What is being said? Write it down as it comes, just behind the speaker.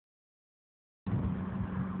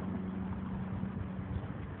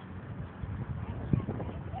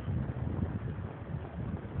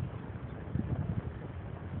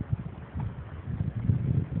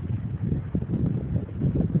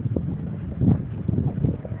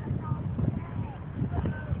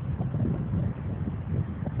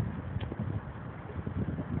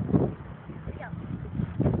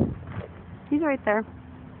He's right there.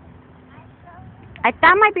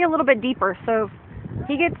 That might be a little bit deeper, so if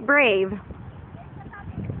he gets brave,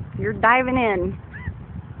 you're diving in.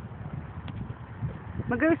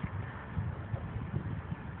 Magoose.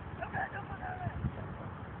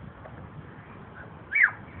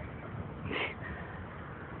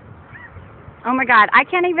 Oh my God, I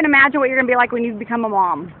can't even imagine what you're going to be like when you become a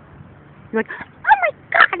mom. You're like, oh my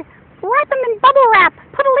God, wrap him in bubble wrap,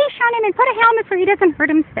 put a leash on him and put a helmet so he doesn't hurt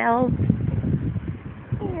himself.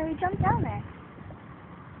 Here, he jumped down there.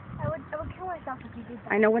 I would kill myself if you did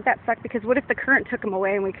that. I know, wouldn't that suck? Because what if the current took him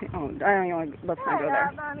away and we could, oh, I don't even, let's not go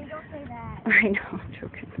there. Mommy, don't say that. I know, I'm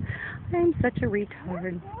joking. I'm such a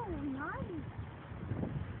retard.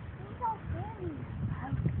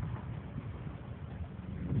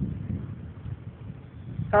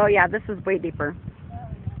 Oh yeah, this is way deeper.